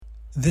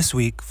This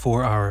week,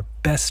 for our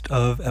best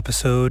of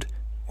episode,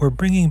 we're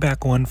bringing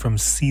back one from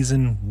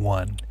season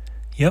 1.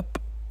 Yep,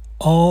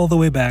 all the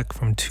way back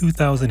from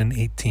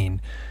 2018.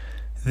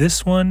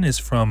 This one is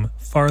from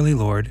Farley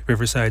Lord,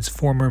 Riverside's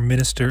former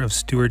Minister of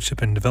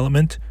Stewardship and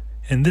Development.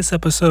 And this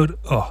episode,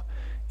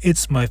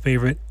 it's my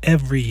favorite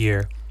every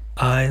year.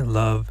 I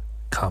love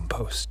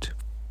compost.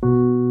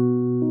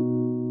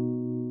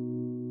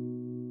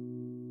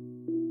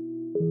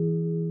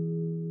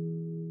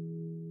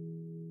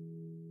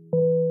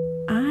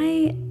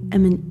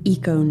 I'm an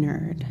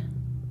eco-nerd,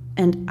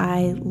 and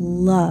I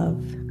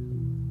love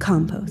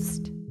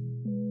compost.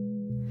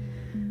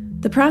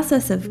 The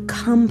process of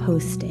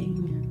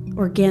composting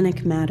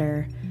organic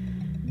matter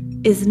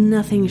is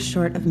nothing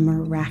short of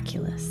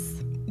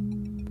miraculous.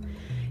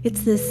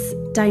 It's this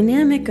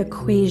dynamic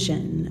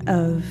equation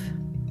of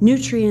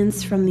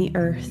nutrients from the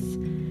earth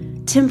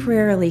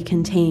temporarily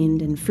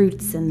contained in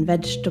fruits and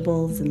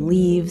vegetables and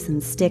leaves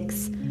and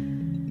sticks,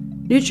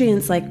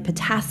 nutrients like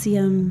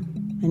potassium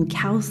and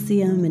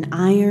calcium and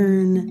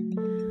iron,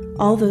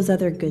 all those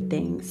other good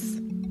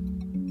things.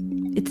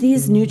 It's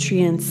these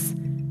nutrients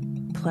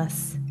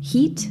plus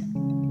heat,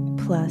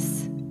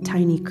 plus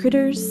tiny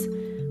critters,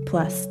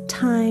 plus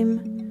time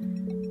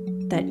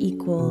that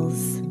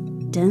equals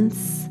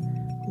dense,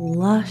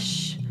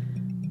 lush,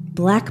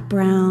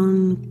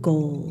 black-brown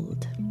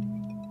gold.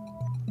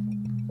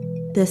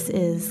 This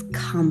is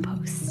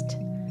compost.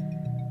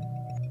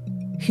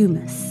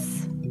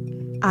 Humus,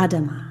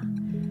 Adama,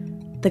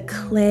 the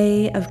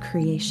clay of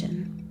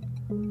creation,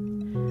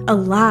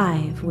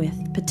 alive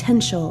with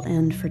potential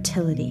and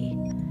fertility,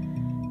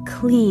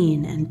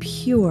 clean and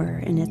pure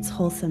in its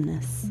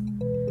wholesomeness.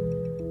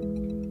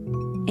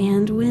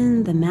 And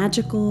when the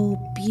magical,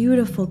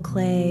 beautiful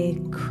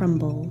clay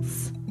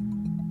crumbles,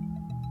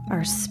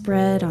 are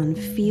spread on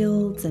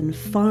fields and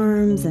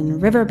farms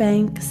and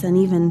riverbanks and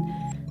even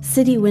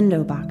city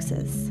window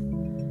boxes,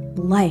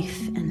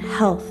 life and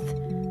health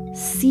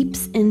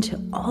seeps into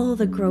all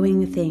the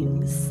growing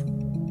things,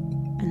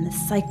 and the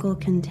cycle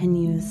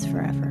continues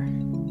forever.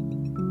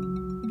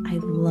 I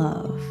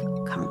love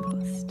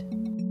compost.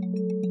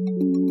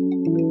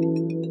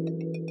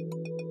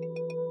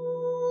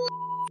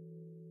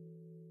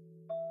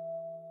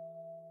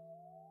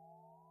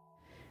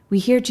 We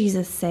hear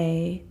Jesus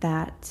say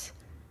that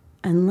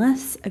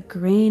unless a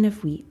grain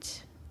of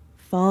wheat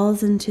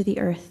falls into the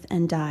earth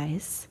and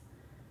dies,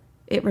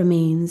 it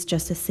remains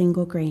just a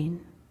single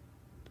grain.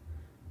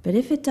 But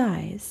if it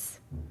dies,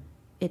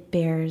 it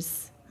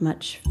bears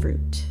much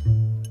fruit.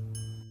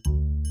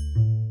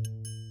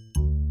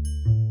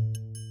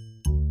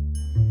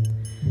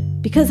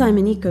 Because I'm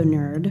an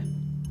eco-nerd,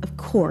 of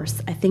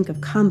course I think of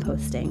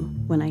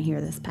composting when I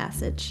hear this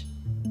passage.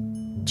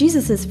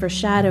 Jesus is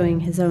foreshadowing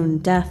his own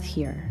death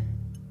here,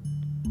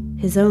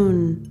 his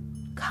own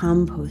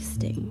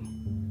composting.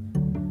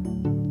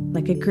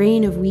 Like a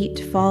grain of wheat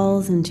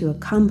falls into a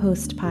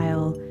compost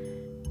pile,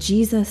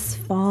 Jesus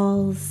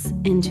falls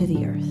into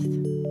the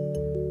earth.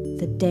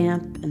 The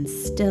damp and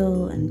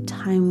still and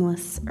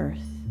timeless earth,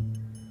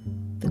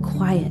 the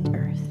quiet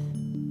earth,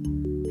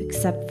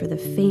 except for the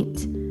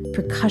faint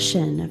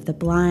percussion of the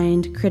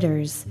blind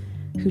critters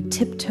who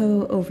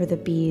tiptoe over the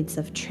beads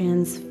of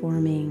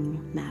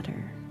transforming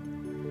matter.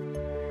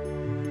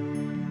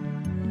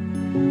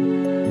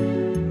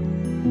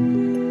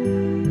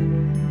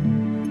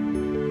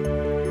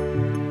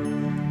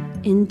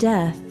 In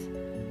death,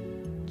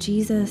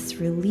 Jesus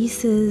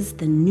releases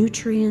the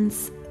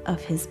nutrients of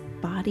his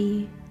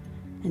body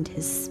and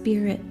his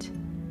spirit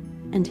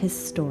and his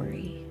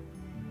story.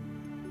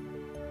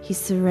 He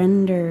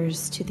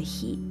surrenders to the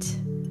heat,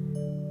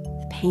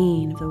 the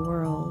pain of the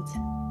world,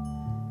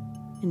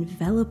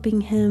 enveloping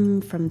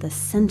him from the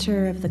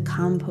center of the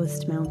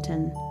compost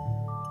mountain.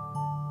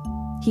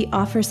 He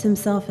offers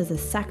himself as a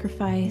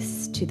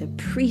sacrifice to the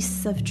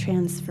priests of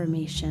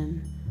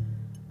transformation,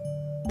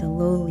 the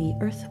lowly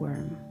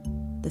earthworm,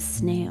 the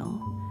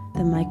snail,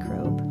 the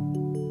microbe.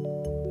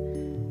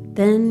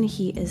 Then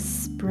he is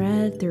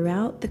spread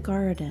throughout the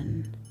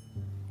garden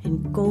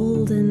in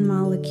golden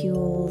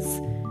molecules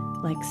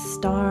like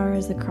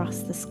stars across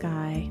the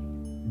sky.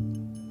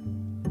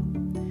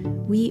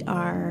 We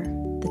are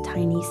the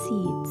tiny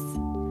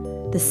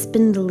seeds, the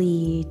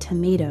spindly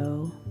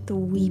tomato, the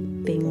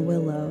weeping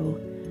willow,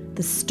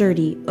 the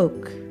sturdy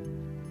oak.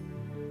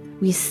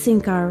 We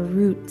sink our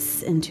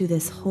roots into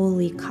this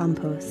holy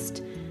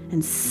compost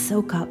and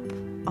soak up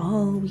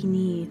all we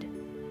need.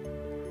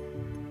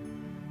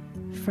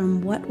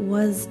 From what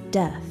was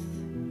death,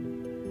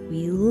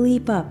 we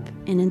leap up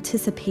in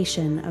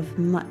anticipation of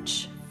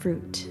much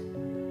fruit.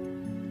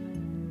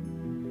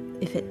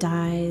 If it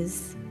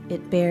dies,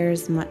 it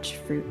bears much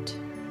fruit.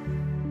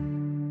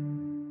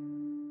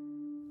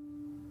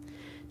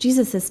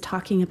 Jesus is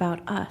talking about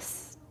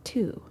us,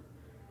 too.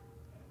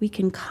 We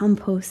can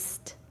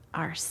compost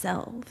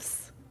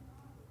ourselves.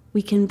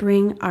 We can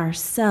bring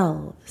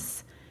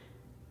ourselves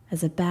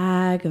as a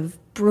bag of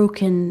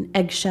broken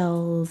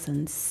eggshells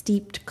and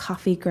steeped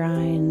coffee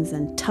grinds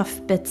and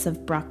tough bits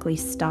of broccoli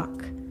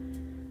stalk,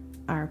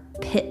 our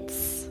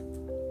pits,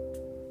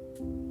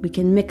 We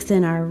can mix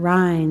in our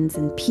rinds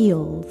and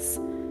peels,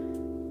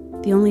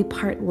 the only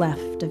part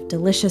left of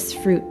delicious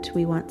fruit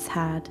we once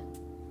had.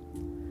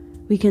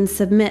 We can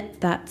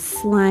submit that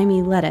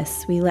slimy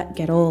lettuce we let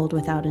get old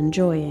without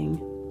enjoying.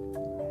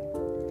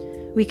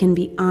 We can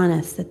be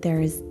honest that there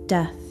is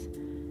death,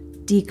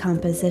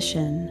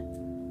 decomposition,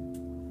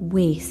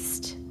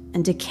 waste,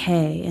 and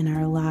decay in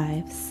our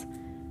lives,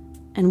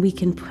 and we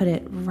can put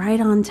it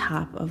right on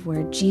top of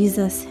where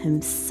Jesus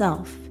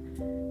himself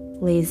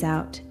lays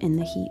out in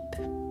the heap.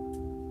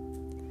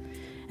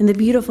 And the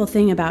beautiful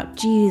thing about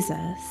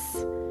Jesus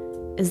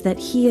is that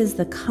he is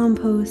the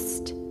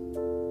compost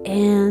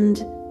and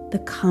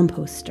the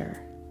composter.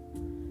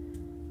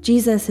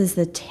 Jesus is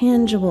the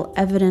tangible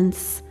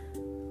evidence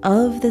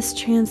of this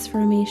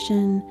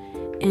transformation,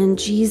 and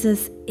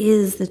Jesus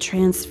is the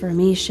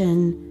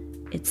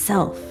transformation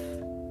itself.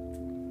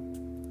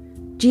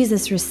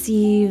 Jesus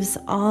receives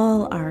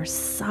all our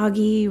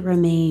soggy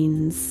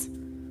remains.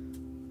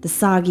 The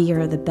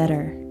soggier the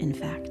better, in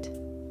fact.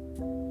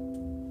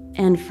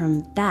 And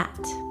from that,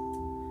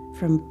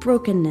 from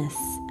brokenness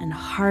and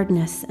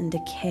hardness and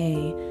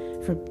decay,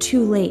 from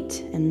too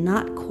late and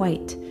not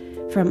quite,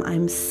 from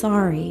I'm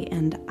sorry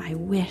and I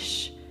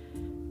wish,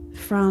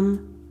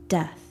 from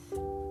death.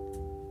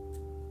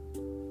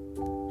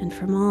 And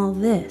from all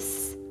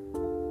this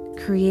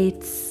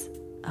creates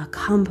a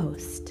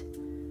compost,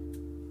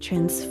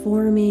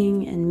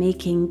 transforming and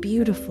making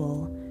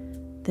beautiful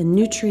the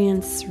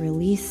nutrients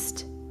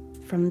released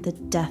from the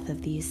death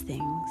of these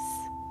things.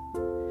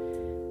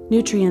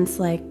 Nutrients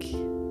like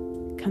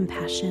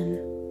compassion,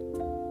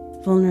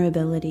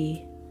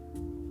 vulnerability,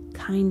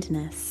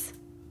 kindness,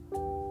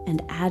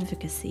 and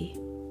advocacy.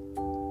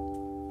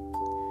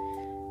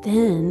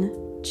 Then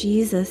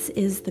Jesus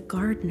is the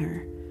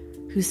gardener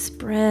who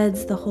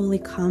spreads the holy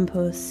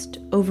compost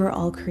over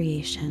all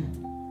creation,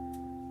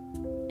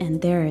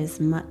 and there is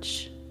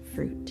much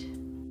fruit.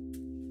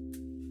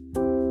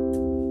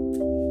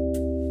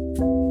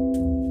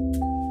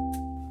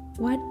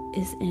 What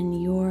is in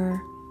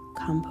your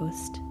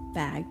compost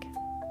bag?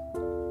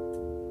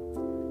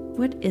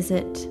 What is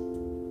it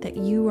that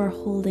you are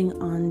holding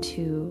on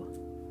to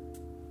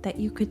that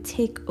you could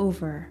take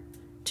over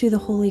to the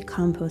holy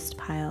compost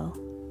pile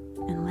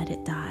and let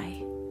it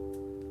die?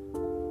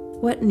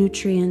 What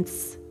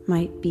nutrients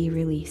might be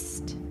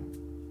released?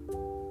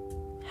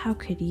 How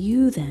could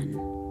you then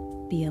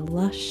be a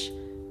lush,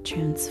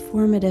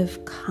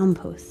 transformative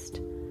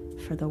compost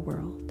for the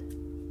world?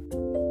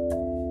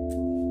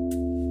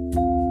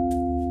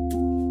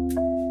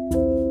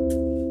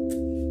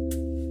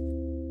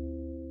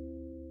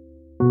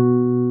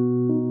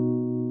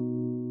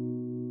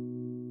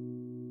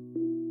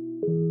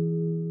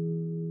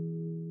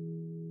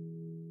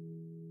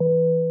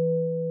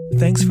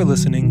 Thanks for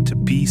listening to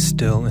Be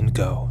Still and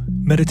Go,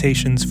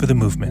 Meditations for the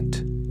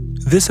Movement.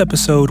 This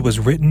episode was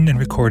written and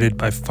recorded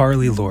by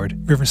Farley Lord,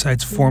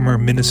 Riverside's former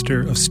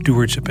Minister of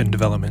Stewardship and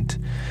Development.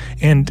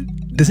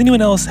 And does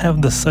anyone else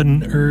have the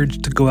sudden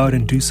urge to go out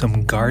and do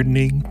some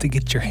gardening, to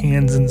get your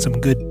hands in some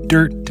good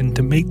dirt and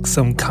to make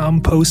some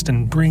compost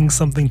and bring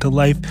something to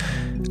life?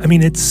 I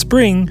mean, it's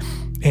spring,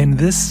 and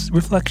this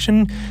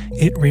reflection,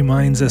 it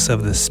reminds us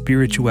of the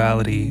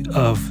spirituality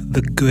of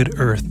the good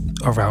earth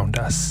around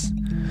us.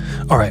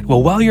 All right,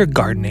 well, while you're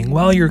gardening,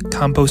 while you're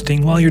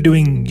composting, while you're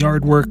doing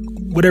yard work,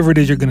 whatever it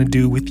is you're going to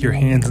do with your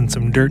hands in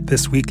some dirt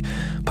this week,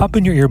 pop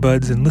in your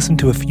earbuds and listen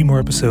to a few more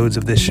episodes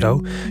of this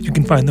show. You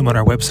can find them on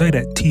our website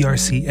at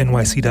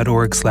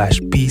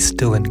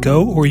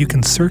trcnyc.org/BeStillAndGo, or you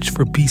can search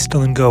for Be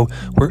Still and Go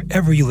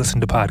wherever you listen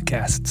to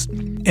podcasts.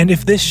 And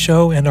if this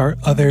show and our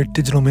other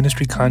digital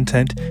ministry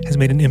content has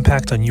made an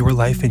impact on your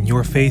life and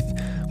your faith,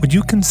 would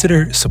you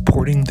consider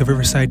supporting the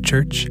Riverside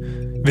Church?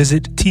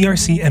 Visit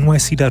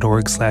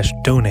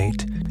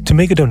trcnyc.org/donate to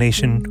make a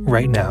donation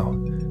right now.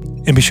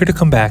 And be sure to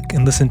come back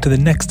and listen to the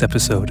next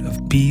episode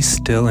of Be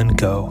Still and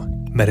Go,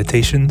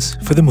 Meditations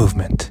for the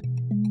Movement.